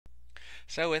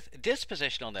So with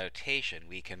dispositional notation,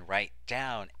 we can write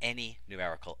down any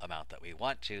numerical amount that we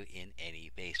want to in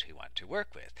any base we want to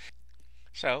work with.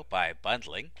 So by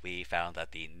bundling, we found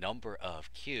that the number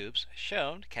of cubes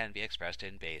shown can be expressed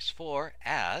in base 4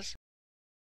 as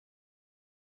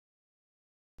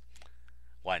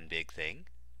 1 big thing,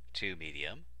 2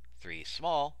 medium, 3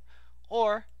 small,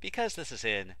 or because this is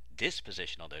in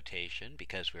dispositional notation,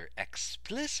 because we're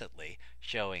explicitly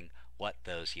showing what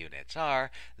those units are,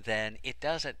 then it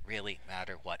doesn't really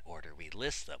matter what order we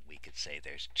list them. We could say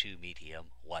there's 2 medium,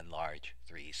 1 large,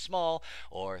 3 small,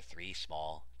 or 3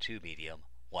 small, 2 medium,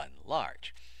 1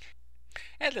 large.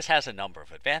 And this has a number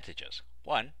of advantages.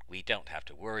 One, we don't have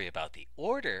to worry about the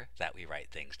order that we write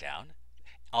things down.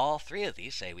 All three of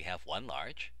these say we have 1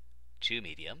 large, 2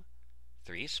 medium,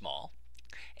 3 small,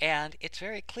 and it's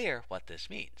very clear what this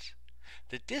means.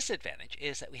 The disadvantage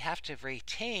is that we have to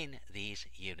retain these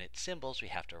unit symbols. We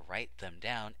have to write them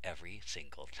down every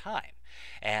single time.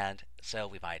 And so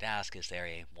we might ask, is there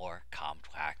a more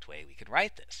compact way we could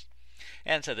write this?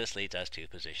 And so this leads us to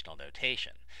positional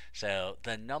notation. So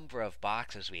the number of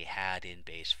boxes we had in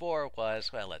base 4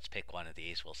 was, well, let's pick one of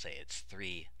these. We'll say it's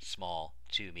 3 small,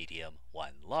 2 medium,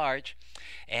 1 large.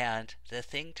 And the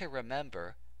thing to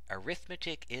remember,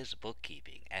 arithmetic is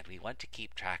bookkeeping, and we want to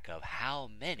keep track of how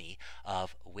many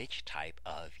of which type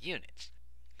of units.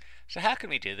 So how can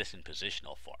we do this in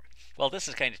positional form? Well, this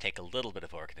is going to take a little bit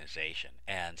of organization.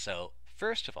 And so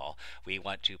first of all, we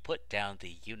want to put down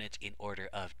the units in order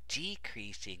of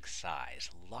decreasing size,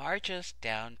 largest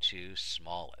down to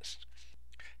smallest.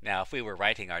 Now, if we were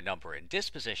writing our number in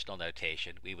dispositional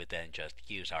notation, we would then just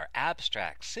use our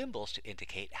abstract symbols to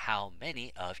indicate how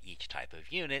many of each type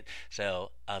of unit.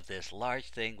 So of this large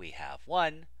thing, we have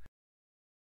 1.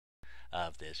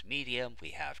 Of this medium,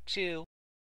 we have 2.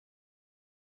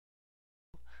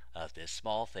 Of this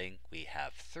small thing, we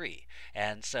have 3.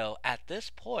 And so at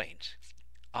this point,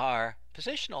 our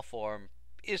positional form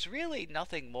is really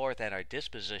nothing more than our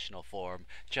dispositional form,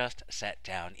 just set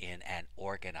down in an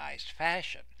organized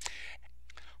fashion.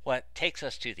 What takes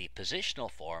us to the positional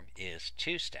form is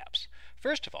 2 steps.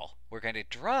 First of all, we're going to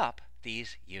drop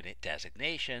these unit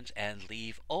designations and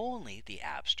leave only the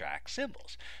abstract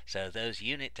symbols. So those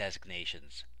unit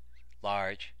designations,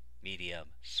 large, medium,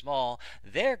 small,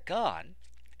 they're gone.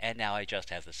 And now I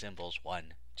just have the symbols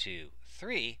 1, 2,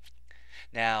 3.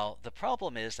 Now, the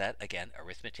problem is that, again,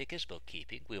 arithmetic is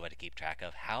bookkeeping. We want to keep track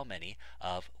of how many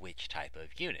of which type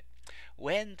of unit.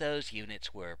 When those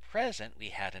units were present, we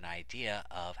had an idea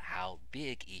of how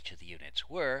big each of the units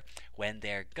were. When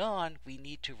they're gone, we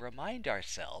need to remind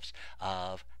ourselves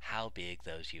of how big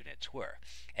those units were.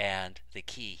 And the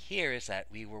key here is that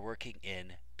we were working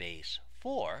in base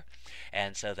 4,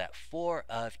 and so that 4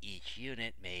 of each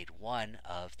unit made 1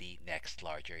 of the next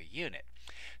larger unit.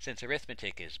 Since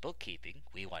arithmetic is bookkeeping,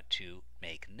 we want to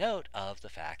make note of the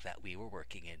fact that we were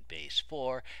working in base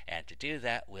 4, and to do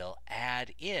that, we'll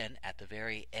add in at the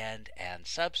very end and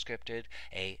subscripted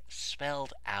a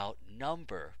spelled out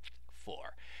number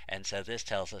 4. And so this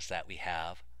tells us that we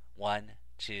have 1,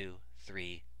 2,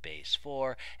 3 base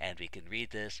 4, and we can read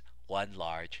this 1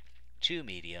 large, 2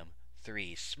 medium,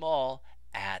 3 small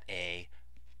at a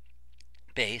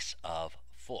base of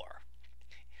 4.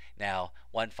 Now,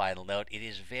 one final note, it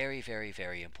is very, very,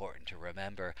 very important to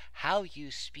remember how you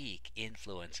speak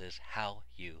influences how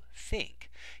you think.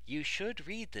 You should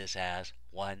read this as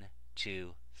 1,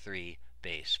 2, 3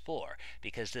 base 4,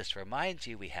 because this reminds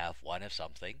you we have 1 of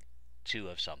something, 2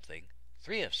 of something,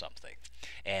 3 of something.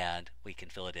 And we can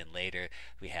fill it in later.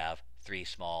 We have 3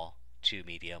 small, 2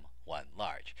 medium, 1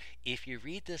 large. If you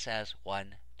read this as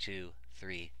 1, 2,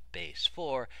 3 base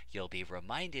 4, you'll be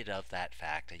reminded of that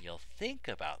fact and you'll think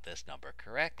about this number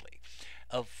correctly.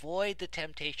 Avoid the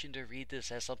temptation to read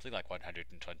this as something like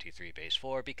 123 base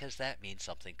 4, because that means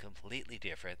something completely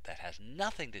different that has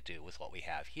nothing to do with what we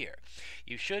have here.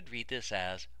 You should read this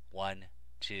as 1,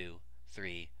 2,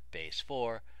 3 base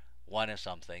 4, 1 of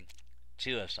something,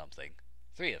 2 of something,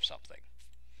 3 of something.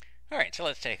 Alright, so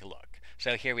let's take a look.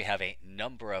 So here we have a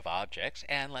number of objects,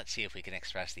 and let's see if we can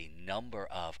express the number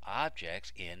of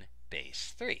objects in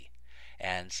base 3.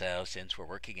 And so since we're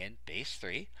working in base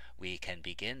 3, we can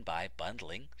begin by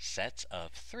bundling sets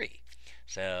of 3.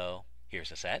 So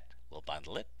here's a set, we'll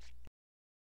bundle it.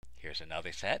 Here's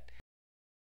another set.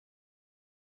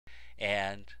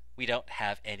 And we don't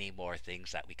have any more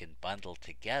things that we can bundle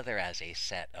together as a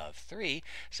set of 3,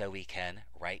 so we can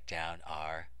write down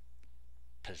our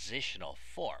positional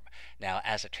form. Now,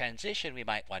 as a transition, we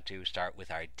might want to start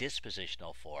with our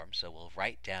dispositional form. So we'll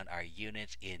write down our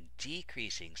units in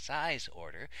decreasing size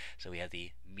order. So we have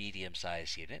the medium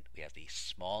size unit, we have the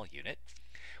small unit,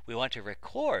 we want to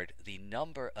record the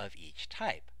number of each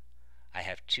type. I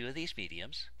have 2 of these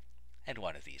mediums and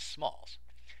 1 of these smalls.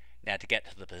 Now to get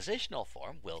to the positional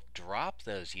form, we'll drop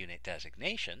those unit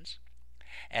designations,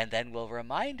 and then we'll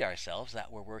remind ourselves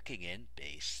that we're working in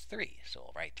base 3. So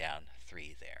we'll write down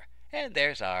 3 there. And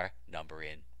there's our number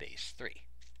in base 3.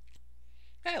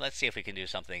 Now let's see if we can do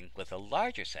something with a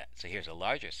larger set. So here's a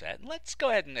larger set. And let's go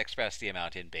ahead and express the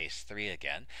amount in base 3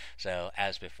 again. So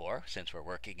as before, since we're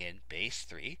working in base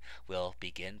 3, we'll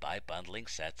begin by bundling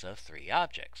sets of 3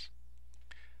 objects.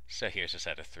 So here's a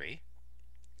set of 3,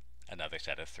 another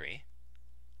set of 3,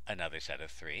 another set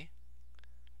of 3,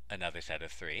 another set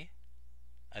of 3,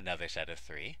 another set of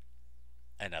 3,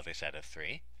 another set of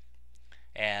 3,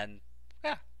 and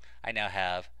I now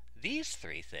have these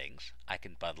 3 things. I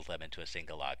can bundle them into a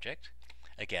single object.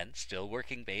 Again, still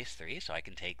working base 3, so I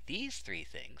can take these 3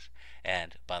 things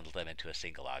and bundle them into a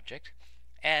single object.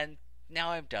 And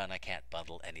now I'm done. I can't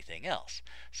bundle anything else.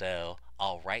 So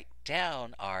I'll write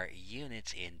down our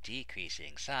units in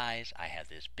decreasing size. I have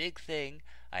this big thing.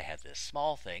 I have this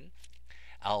small thing.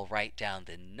 I'll write down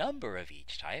the number of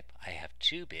each type. I have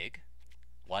 2 big,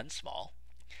 1 small.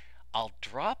 I'll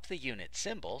drop the unit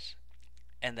symbols,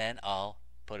 and then I'll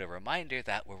put a reminder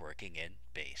that we're working in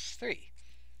base 3.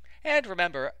 And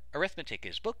remember, arithmetic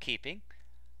is bookkeeping,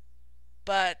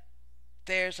 but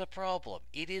there's a problem.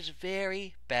 It is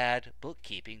very bad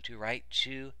bookkeeping to write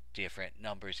 2 different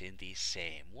numbers in the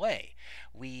same way.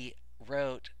 We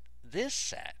wrote this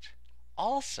set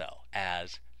also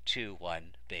as 2,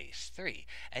 1, base 3,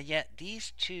 and yet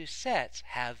these 2 sets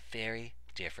have very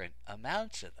different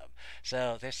amounts in them.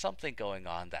 So there's something going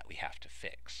on that we have to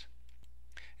fix.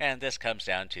 And this comes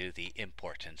down to the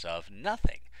importance of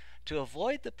nothing. To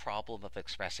avoid the problem of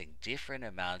expressing different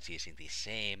amounts using the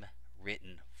same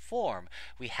written form,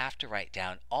 we have to write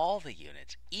down all the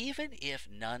units, even if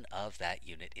none of that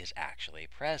unit is actually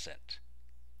present.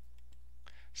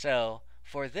 So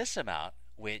for this amount,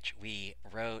 which we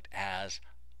wrote as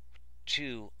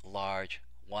 2 large,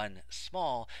 1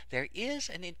 small, there is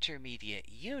an intermediate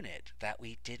unit that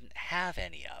we didn't have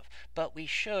any of, but we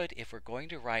should, if we're going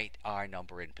to write our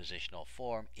number in positional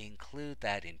form, include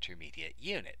that intermediate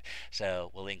unit.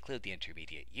 So we'll include the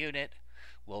intermediate unit.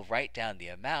 We'll write down the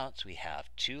amounts. We have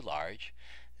 2 large,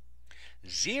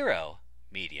 0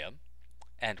 medium,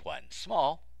 and 1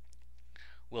 small.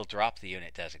 We'll drop the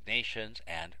unit designations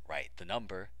and write the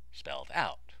number spelled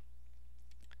out.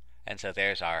 And so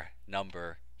there's our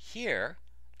number here.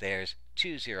 There's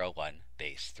 2, 0, 1,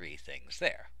 base 3 things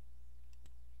there.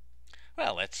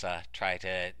 Well, let's try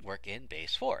to work in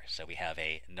base 4. So we have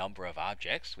a number of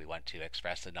objects. We want to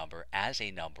express the number as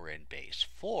a number in base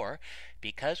 4.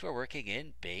 Because we're working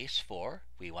in base 4,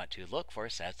 we want to look for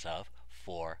sets of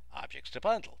 4 objects to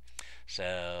bundle.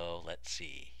 So let's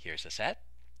see. Here's a set.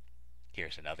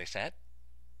 Here's another set.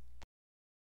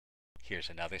 Here's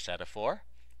another set of 4.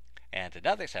 And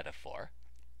another set of 4.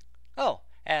 Oh,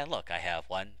 and look, I have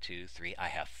 1, 2, 3. I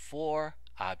have 4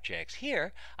 objects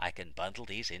here. I can bundle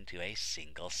these into a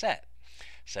single set.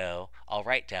 So I'll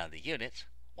write down the units,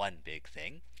 1 big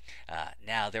thing.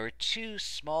 Now there were 2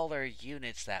 smaller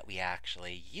units that we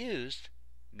actually used,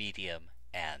 medium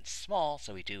and small,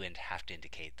 so we do have to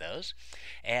indicate those.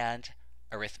 And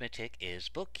arithmetic is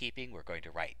bookkeeping. We're going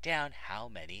to write down how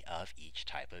many of each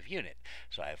type of unit.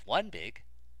 So I have 1 big,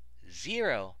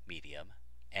 0 medium,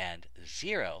 and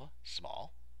 0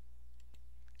 small.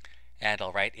 And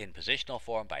I'll write in positional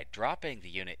form by dropping the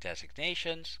unit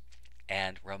designations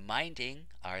and reminding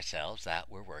ourselves that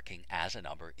we're working as a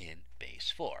number in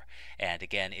base 4. And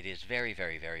again, it is very,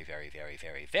 very, very, very, very,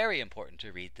 very, very important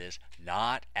to read this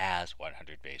not as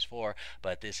 100 base 4,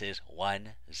 but this is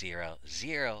 1, 0,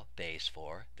 0 base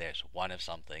 4. There's 1 of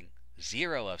something,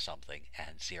 0 of something,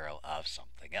 and 0 of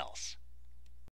something else.